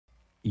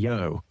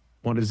Yo,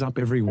 what is up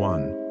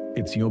everyone?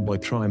 It's your boy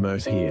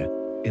Trimos here.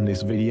 In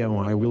this video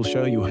I will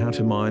show you how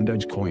to mine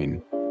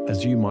Dogecoin.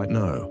 As you might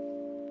know,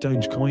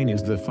 Dogecoin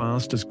is the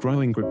fastest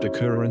growing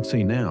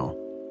cryptocurrency now.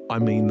 I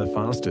mean the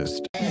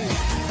fastest.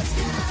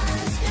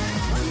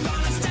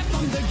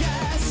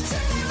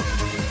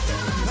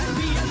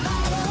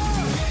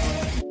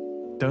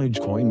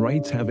 Dogecoin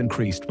rates have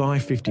increased by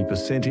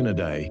 50% in a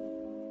day.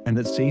 And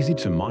it's easy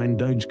to mine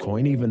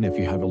Dogecoin even if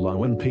you have a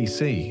low-end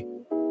PC.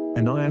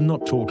 And I am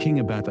not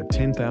talking about the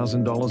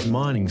 $10,000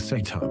 mining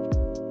setup.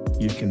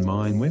 You can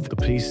mine with the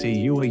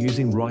PC you are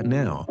using right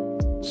now.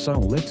 So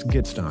let's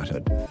get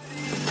started.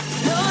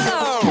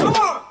 Come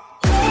on!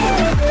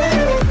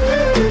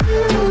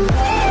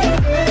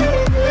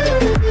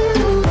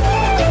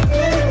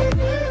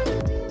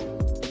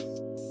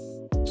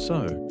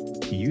 So,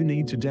 you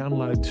need to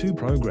download 2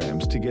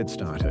 programs to get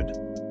started.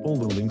 All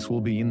the links will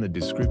be in the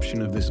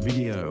description of this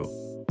video.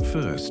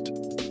 First,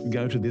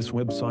 go to this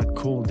website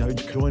called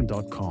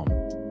DogeCoin.com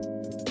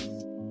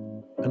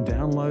and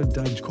download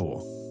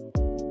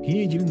DogeCoin.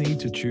 Here you need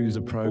to choose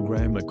a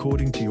program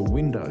according to your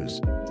Windows.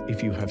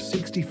 If you have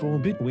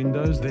 64-bit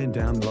Windows, then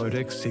download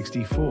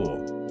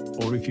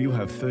x64, or if you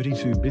have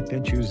 32-bit,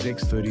 then choose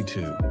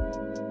x32.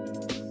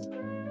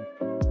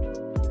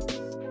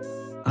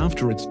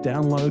 After it's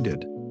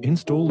downloaded,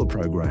 install the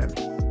program.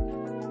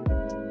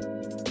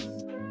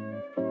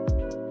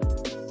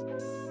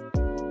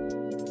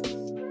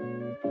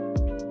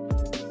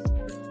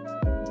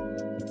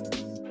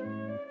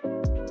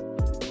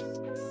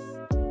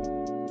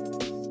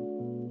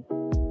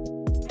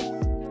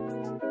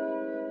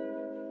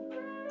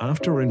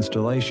 After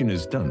installation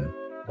is done,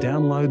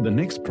 download the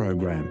next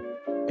program.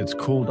 It's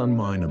called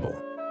Unmineable.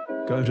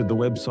 Go to the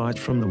website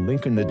from the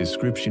link in the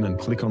description and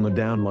click on the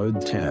Download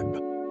tab.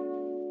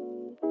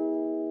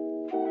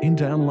 In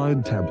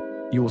Download tab,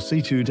 you will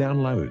see 2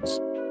 downloads.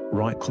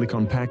 Right-click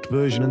on Packed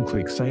Version and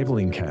click Save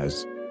Link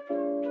As.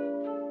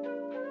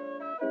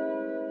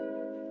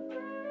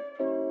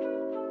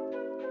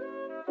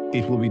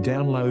 It will be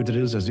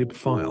downloaded as a zip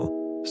file.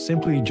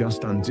 Simply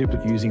just unzip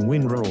it using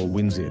WinRAR or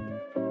WinZip.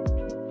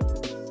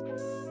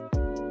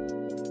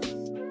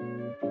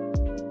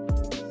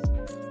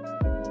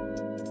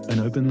 And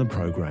open the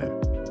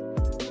program.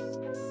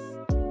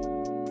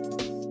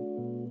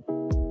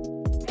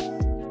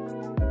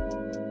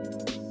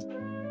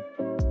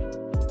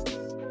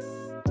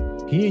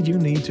 Here you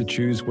need to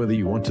choose whether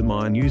you want to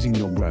mine using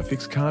your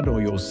graphics card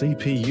or your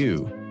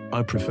CPU.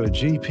 I prefer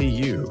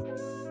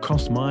GPU.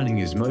 Cost mining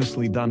is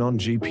mostly done on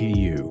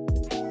GPU.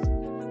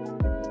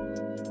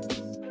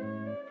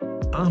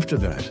 After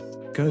that,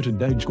 go to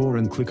DogeCoin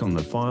and click on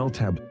the File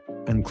tab,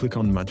 and click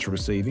on Match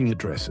Receiving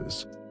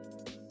Addresses.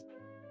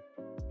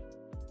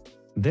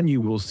 Then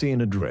you will see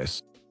an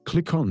address.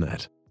 Click on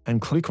that,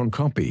 and click on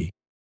Copy.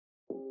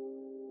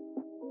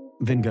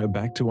 Then go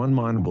back to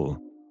Unmineable,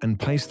 and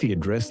paste the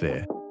address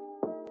there.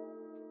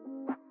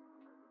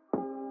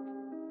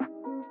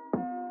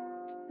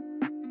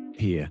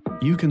 Here,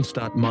 you can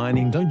start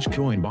mining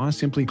Dogecoin by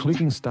simply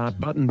clicking Start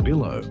button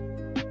below.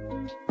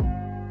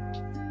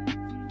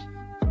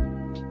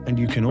 And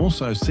you can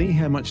also see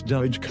how much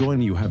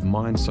Dogecoin you have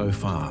mined so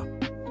far.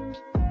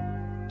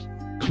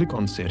 Click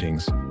on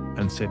Settings,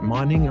 and set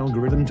mining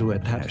algorithm to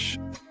 @hash.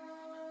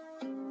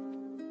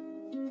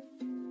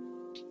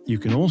 You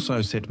can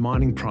also set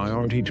mining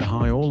priority to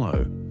high or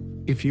low.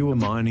 If you are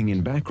mining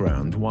in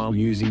background while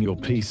using your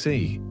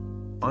PC,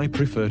 I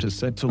prefer to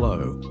set to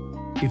low.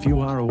 If you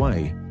are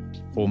away,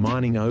 or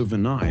mining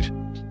overnight,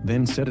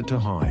 then set it to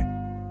high.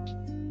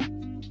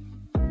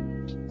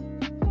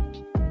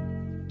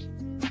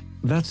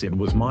 That's it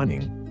with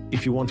mining.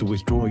 If you want to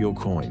withdraw your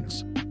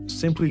coins,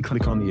 simply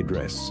click on the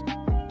address.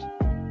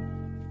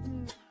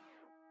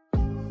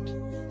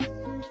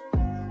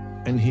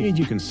 And here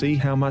you can see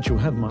how much you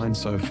have mined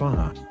so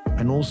far,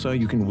 and also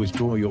you can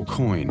withdraw your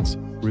coins.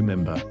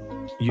 Remember,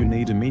 you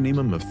need a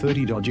minimum of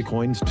 30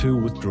 Dogecoins to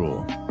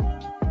withdraw.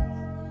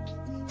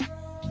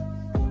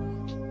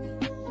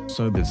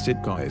 So that's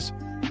it guys.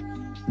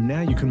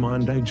 Now you can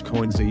mine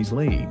Dogecoins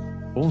easily.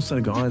 Also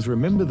guys,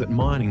 remember that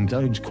mining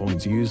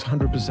Dogecoins use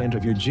 100%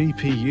 of your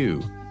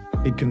GPU.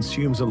 It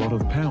consumes a lot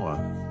of power,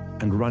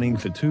 and running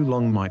for too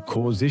long might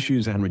cause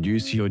issues and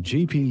reduce your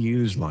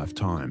GPU's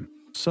lifetime.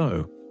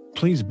 So,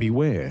 please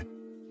beware.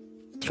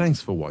 Thanks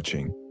for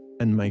watching,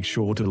 and make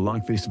sure to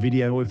like this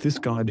video if this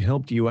guide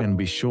helped you, and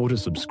be sure to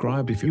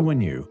subscribe if you are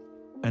new.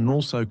 And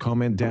also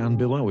comment down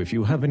below if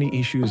you have any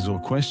issues or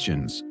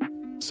questions.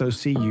 So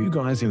see you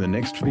guys in the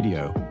next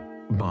video.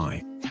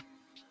 Bye.